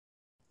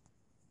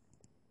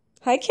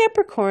Hi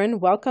Capricorn,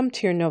 welcome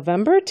to your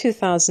November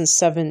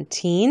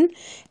 2017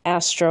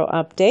 Astro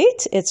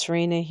Update. It's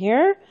Rena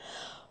here.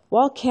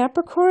 Well,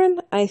 Capricorn,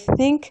 I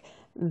think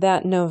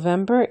that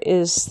November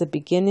is the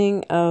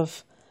beginning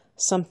of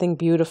something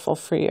beautiful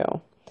for you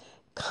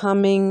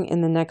coming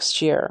in the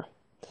next year.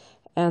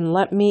 And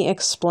let me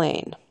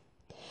explain.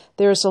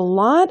 There's a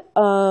lot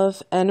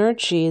of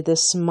energy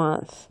this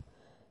month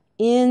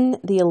in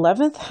the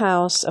 11th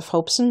house of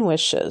hopes and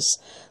wishes,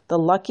 the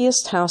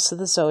luckiest house of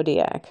the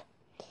zodiac,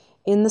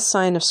 in the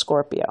sign of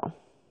Scorpio.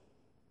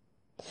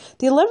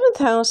 The 11th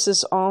house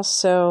is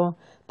also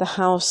the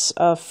house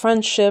of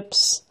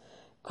friendships,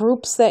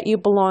 groups that you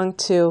belong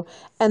to,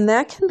 and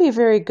that can be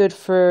very good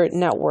for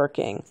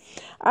networking.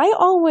 I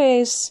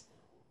always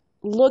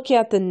look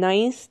at the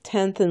 9th,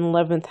 10th, and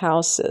 11th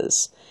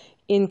houses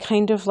in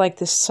kind of like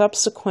the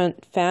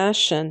subsequent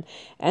fashion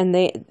and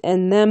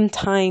them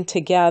tying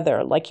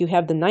together. Like you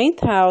have the 9th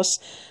house,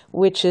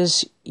 which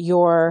is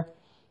your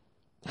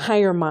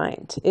higher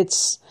mind.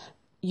 It's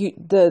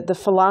the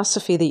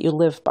philosophy that you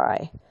live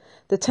by.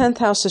 The 10th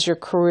house is your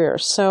career.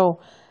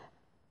 So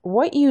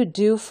what you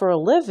do for a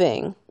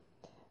living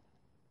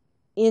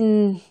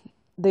in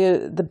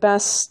the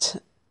best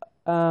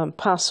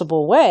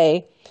possible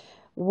way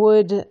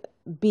would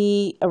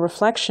be a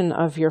reflection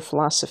of your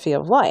philosophy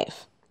of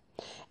life.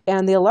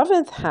 And the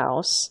 11th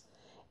house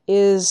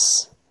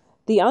is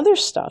the other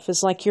stuff,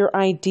 is like your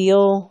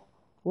ideal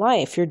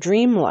life, your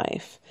dream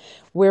life.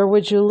 Where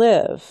would you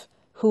live?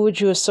 Who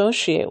would you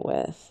associate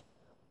with?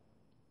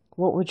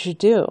 What would you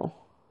do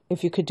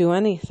if you could do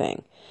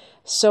anything?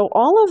 So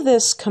all of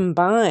this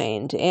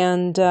combined,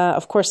 and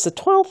of course the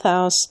 12th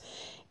house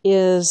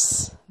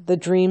is the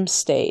dream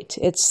state.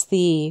 It's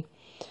the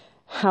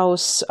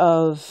house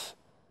of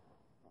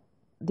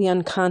the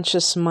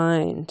unconscious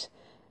mind,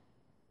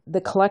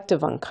 the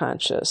collective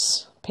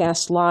unconscious,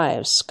 past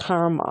lives,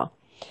 karma.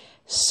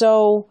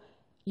 So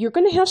you're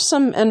going to have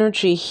some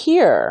energy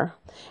here.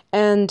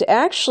 And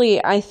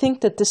actually, I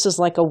think that this is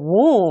like a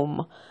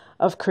womb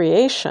of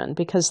creation,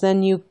 because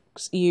then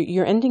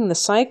you're ending the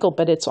cycle,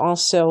 but it's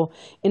also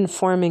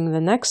informing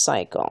the next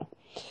cycle.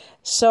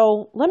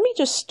 So let me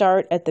just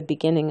start at the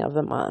beginning of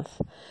the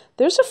month.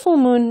 There's a full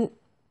moon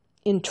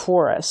in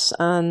Taurus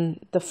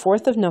on the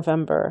 4th of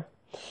November,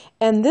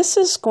 and this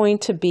is going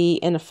to be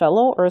in a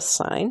fellow earth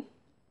sign,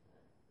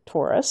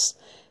 Taurus,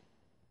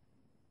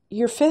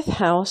 your 5th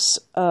house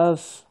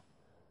of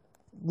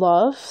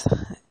love,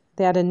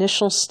 that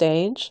initial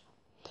stage,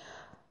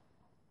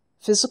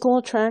 physical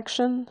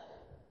attraction.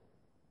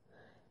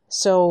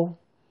 So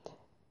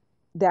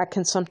that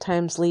can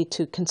sometimes lead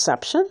to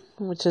conception,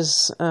 which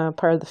is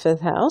part of the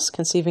 5th house,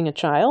 conceiving a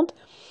child.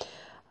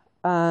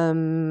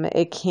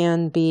 It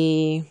can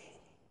be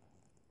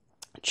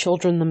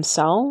children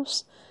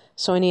themselves,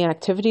 so any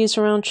activities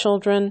around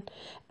children,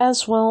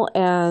 as well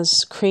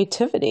as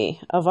creativity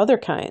of other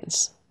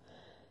kinds.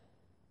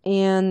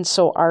 And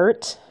so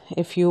art,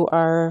 if you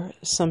are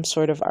some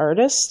sort of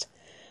artist,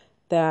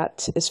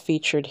 that is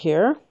featured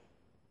here.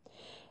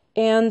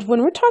 And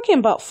when we're talking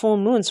about full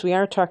moons, we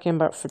are talking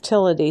about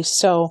fertility.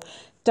 So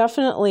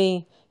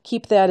definitely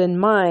keep that in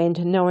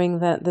mind, knowing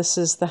that this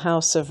is the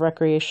house of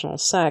recreational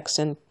sex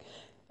and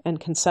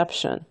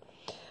conception.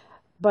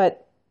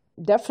 But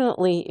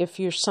definitely, if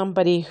you're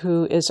somebody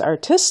who is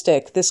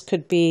artistic, this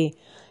could be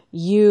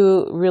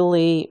you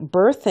really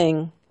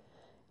birthing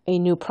a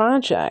new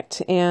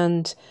project.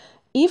 And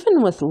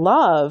even with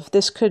love,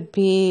 this could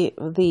be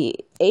the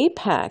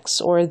apex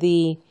or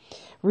the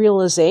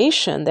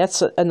realization.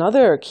 That's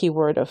another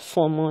keyword of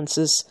full moons,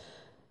 is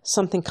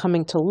something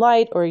coming to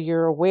light, or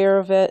you're aware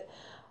of it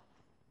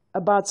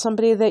about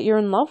somebody that you're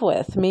in love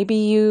with. Maybe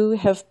you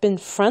have been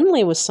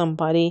friendly with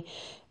somebody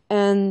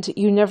and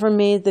you never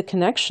made the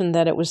connection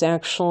that it was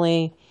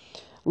actually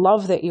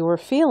love that you were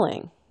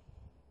feeling.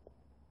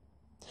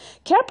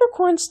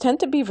 Capricorns tend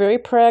to be very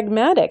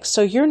pragmatic,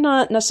 so you're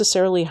not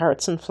necessarily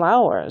hearts and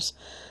flowers,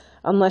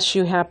 unless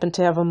you happen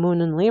to have a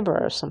moon in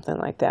Libra or something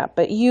like that.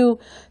 But you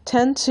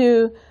tend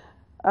to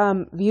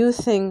view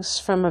things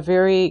from a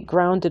very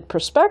grounded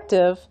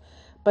perspective,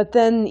 but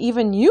then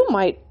even you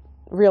might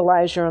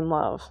realize you're in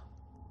love.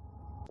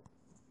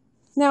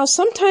 Now,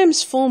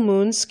 sometimes full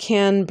moons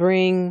can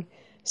bring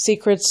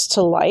secrets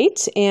to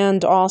light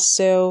and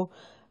also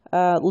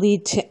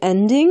lead to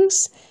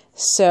endings.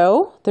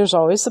 So there's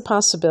always the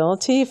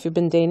possibility, if you've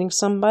been dating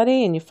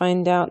somebody and you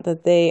find out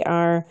that they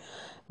are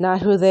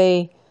not who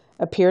they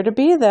appear to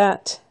be,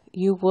 that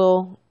you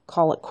will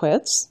call it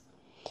quits.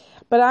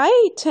 But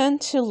I tend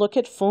to look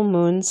at full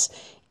moons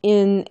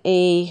in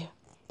a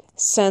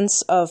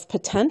sense of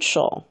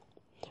potential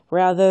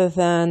rather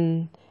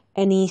than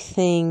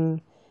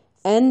anything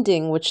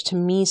ending, which to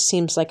me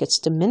seems like it's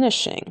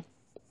diminishing.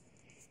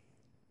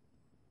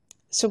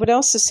 So what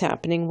else is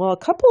happening? Well, a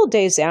couple of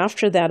days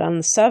after that, on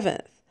the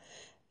 7th,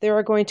 there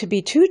are going to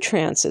be 2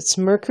 transits.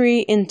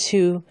 Mercury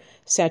into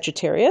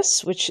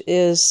Sagittarius, which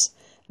is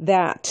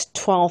that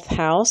 12th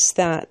house,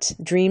 that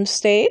dream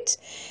state,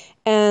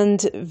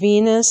 and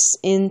Venus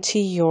into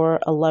your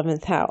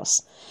 11th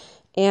house.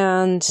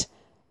 And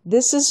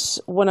This is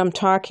what I'm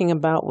talking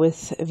about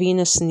with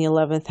Venus in the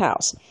 11th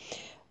house.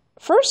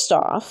 First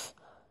off,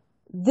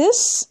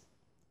 this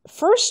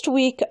first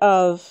week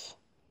of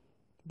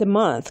the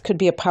month could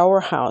be a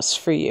powerhouse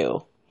for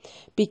you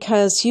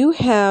because you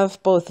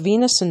have both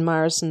Venus and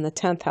Mars in the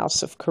 10th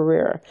house of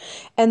career.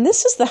 And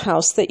this is the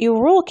house that you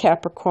rule,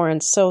 Capricorn.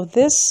 So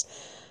this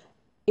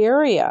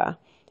area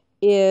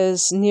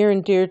is near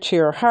and dear to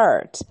your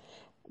heart.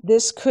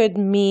 This could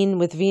mean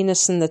with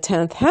Venus in the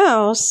 10th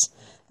house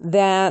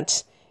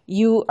that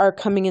you are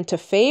coming into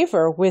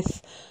favor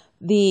with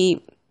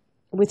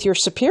your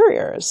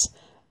superiors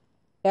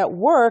at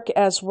work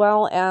as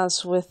well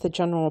as with the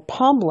general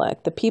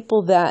public, the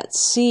people that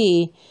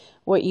see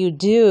what you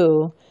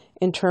do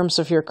in terms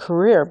of your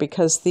career,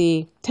 because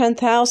the 10th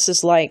house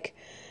is like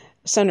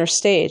center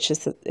stage.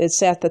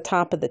 It's at the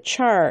top of the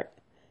chart,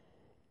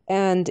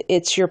 and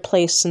it's your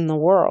place in the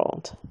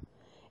world.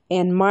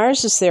 And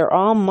Mars is there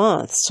all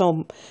month.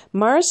 So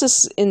Mars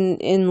is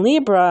in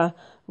Libra,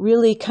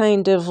 really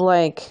kind of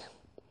like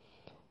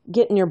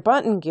getting your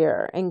butt in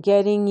gear and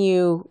getting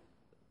you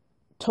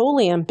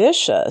totally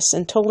ambitious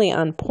and totally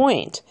on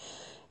point.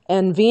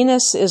 And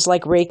Venus is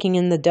like raking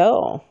in the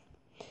dough.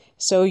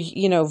 So,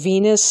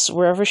 Venus,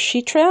 wherever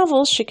she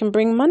travels, she can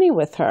bring money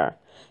with her.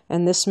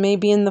 And this may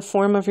be in the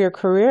form of your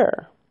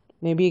career.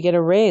 Maybe you get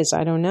a raise,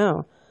 I don't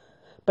know.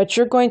 But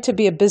you're going to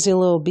be a busy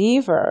little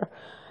beaver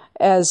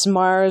as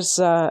Mars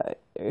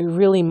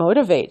really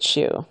motivates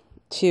you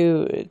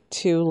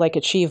to like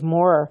achieve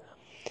more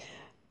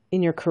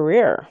in your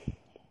career.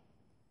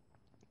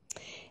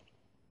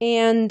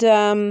 And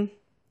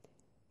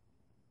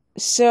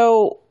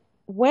so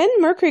when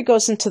Mercury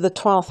goes into the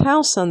 12th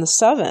house on the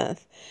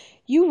 7th,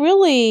 you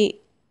really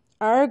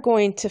are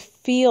going to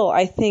feel,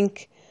 I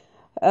think,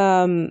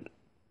 you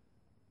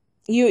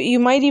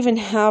might even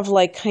have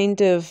like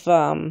kind of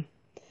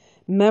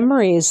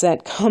memories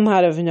that come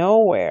out of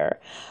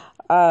nowhere,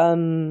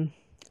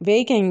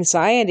 vague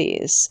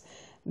anxieties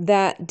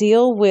that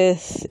deal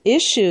with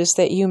issues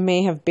that you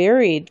may have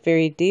buried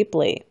very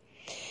deeply.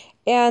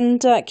 And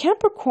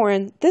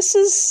Capricorn, this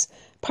is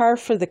par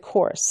for the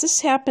course. This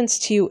happens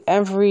to you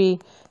every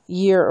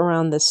year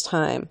around this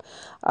time.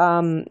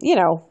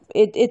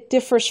 It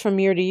differs from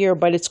year to year,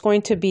 but it's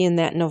going to be in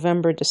that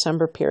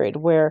November-December period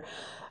where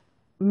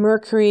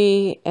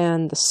Mercury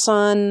and the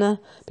Sun,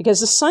 because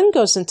the Sun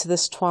goes into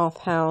this 12th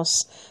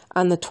house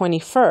on the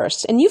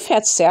 21st, and you've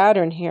had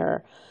Saturn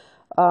here,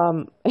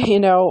 for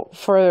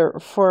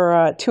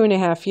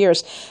 2.5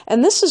 years.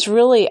 And this is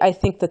really, I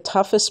think, the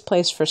toughest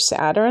place for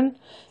Saturn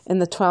in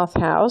the 12th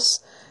house.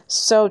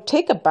 So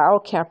take a bow,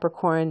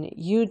 Capricorn.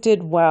 You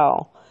did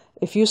well.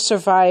 If you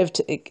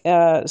survived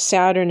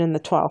Saturn in the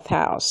 12th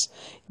house,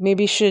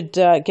 maybe you should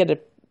get a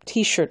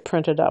t-shirt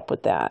printed up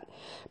with that,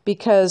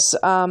 because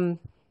the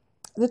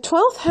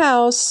 12th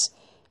house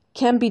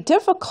can be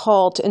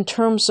difficult in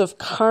terms of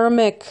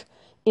karmic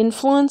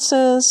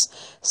influences.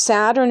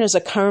 Saturn is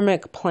a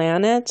karmic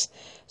planet.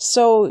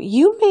 So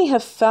you may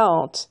have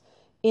felt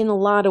in a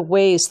lot of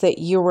ways that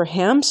you were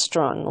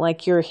hamstrung,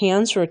 like your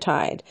hands were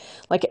tied.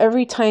 Like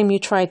every time you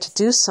tried to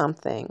do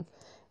something,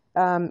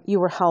 you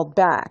were held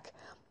back.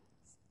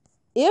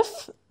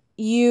 If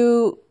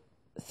you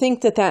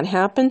think that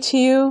happened to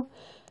you,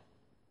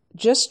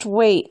 just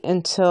wait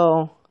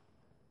until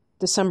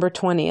December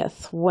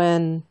 20th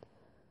when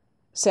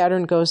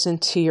Saturn goes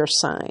into your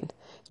sign.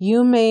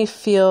 You may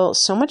feel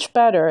so much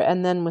better,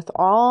 and then with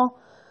all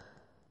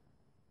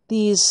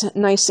these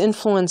nice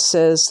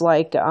influences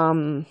like,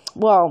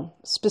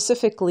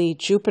 specifically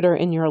Jupiter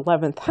in your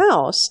 11th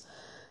house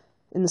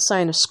in the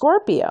sign of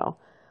Scorpio,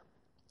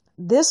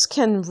 this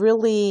can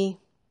really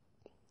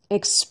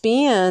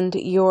expand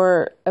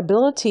your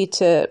ability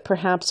to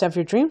perhaps have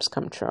your dreams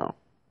come true.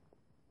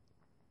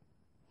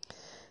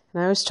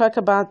 And I always talk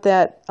about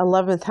that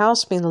 11th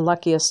house being the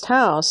luckiest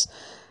house.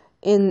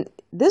 In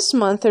this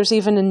month, there's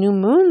even a new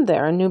moon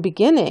there, a new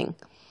beginning,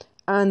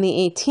 on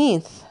the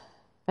 18th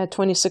at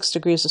 26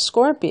 degrees of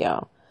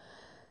Scorpio.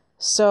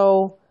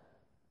 So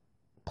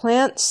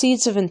plant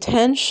seeds of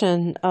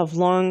intention of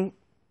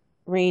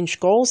long-range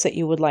goals that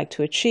you would like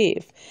to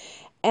achieve.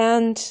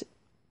 And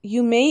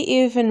you may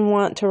even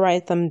want to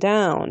write them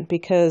down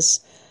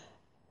because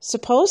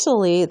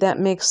supposedly that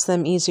makes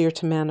them easier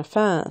to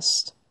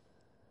manifest.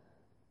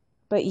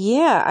 But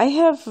yeah, I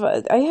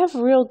have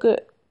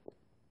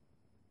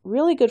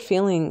really good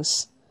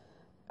feelings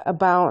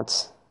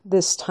about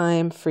this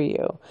time for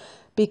you,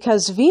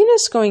 because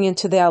Venus going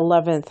into the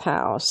 11th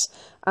house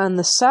on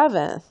the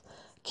 7th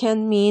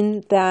can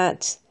mean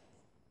that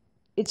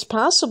it's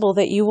possible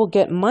that you will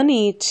get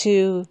money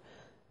to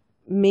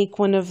make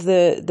one of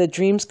the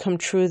dreams come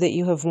true that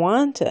you have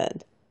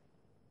wanted.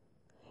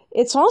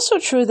 It's also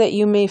true that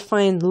you may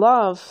find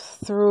love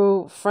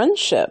through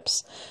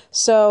friendships.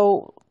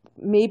 So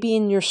maybe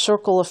in your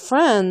circle of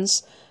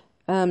friends,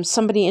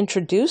 somebody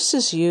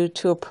introduces you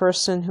to a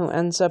person who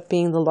ends up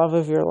being the love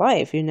of your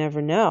life. You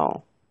never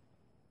know.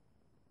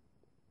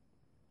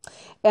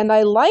 And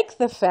I like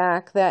the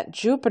fact that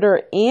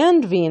Jupiter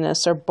and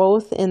Venus are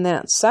both in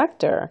that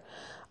sector,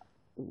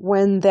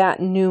 when that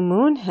new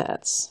moon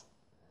hits,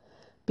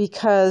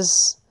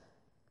 because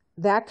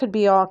that could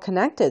be all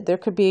connected. There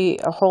could be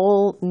a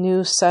whole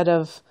new set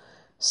of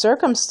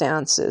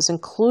circumstances,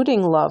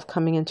 including love,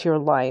 coming into your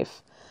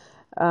life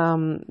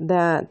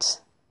that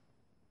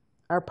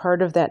are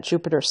part of that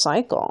Jupiter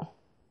cycle.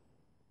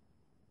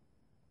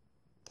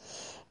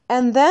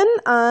 And then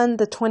on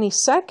the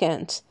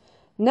 22nd,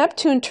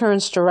 Neptune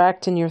turns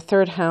direct in your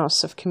third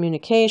house of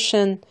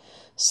communication,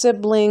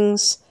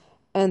 siblings,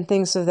 and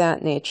things of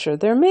that nature.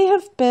 There may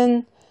have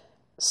been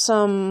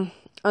some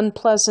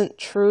unpleasant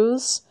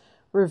truths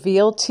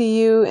revealed to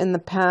you in the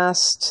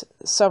past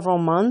several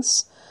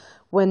months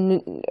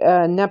when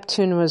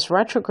Neptune was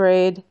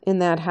retrograde in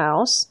that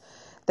house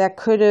that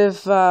could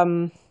have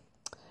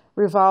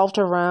revolved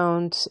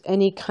around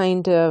any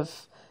kind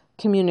of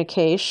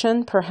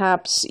communication.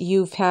 Perhaps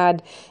you've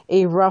had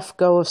a rough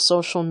go of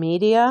social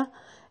media,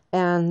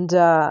 and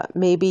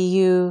maybe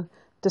you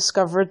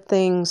discovered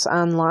things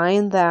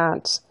online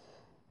that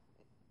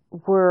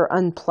were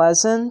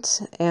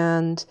unpleasant.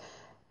 And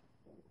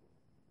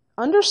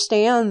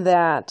understand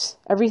that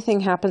everything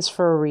happens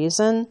for a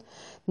reason.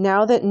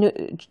 Now that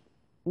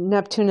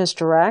Neptune is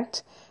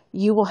direct,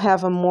 you will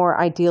have a more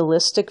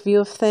idealistic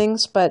view of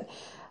things, but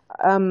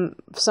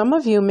some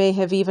of you may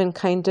have even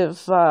kind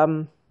of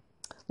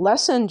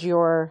lessened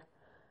your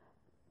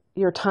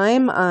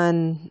time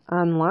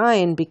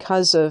online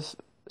because of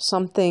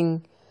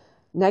something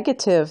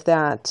negative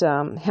that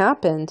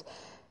happened.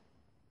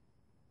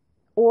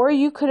 Or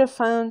you could have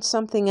found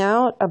something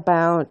out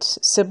about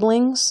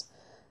siblings,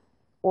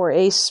 or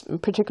a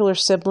particular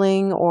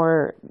sibling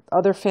or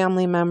other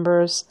family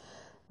members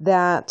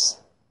that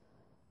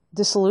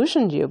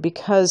disillusioned you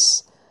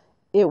because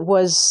it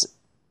was,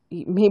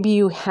 maybe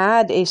you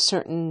had a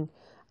certain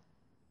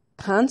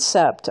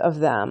concept of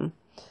them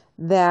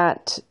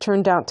that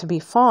turned out to be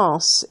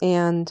false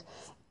and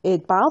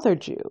it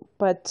bothered you.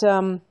 But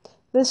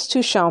this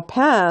too shall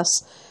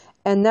pass,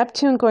 and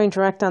Neptune going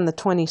direct on the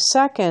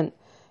 22nd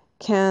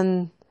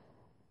can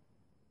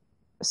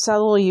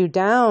settle you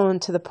down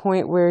to the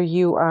point where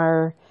you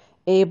are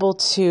able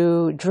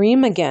to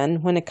dream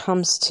again when it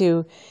comes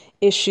to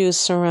issues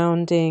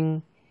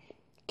surrounding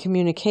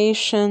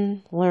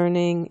communication,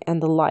 learning,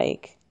 and the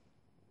like.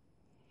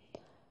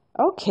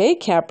 Okay,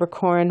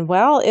 Capricorn.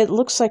 Well, it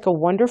looks like a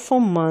wonderful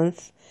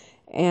month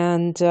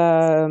and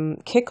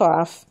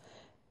kickoff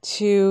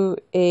to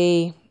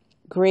a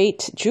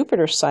great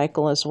Jupiter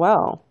cycle as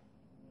well.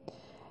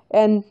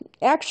 And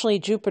actually,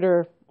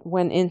 Jupiter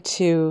went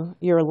into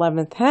your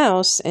 11th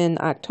house in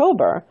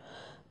October,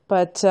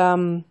 but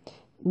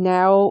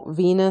now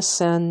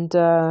Venus and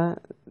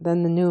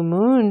then the new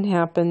moon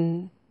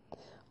happen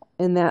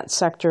in that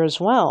sector as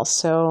well.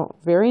 So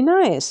very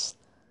nice.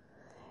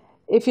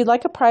 If you'd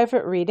like a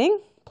private reading,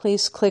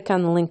 please click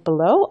on the link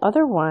below.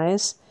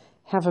 Otherwise,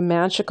 have a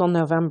magical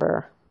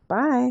November.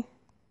 Bye.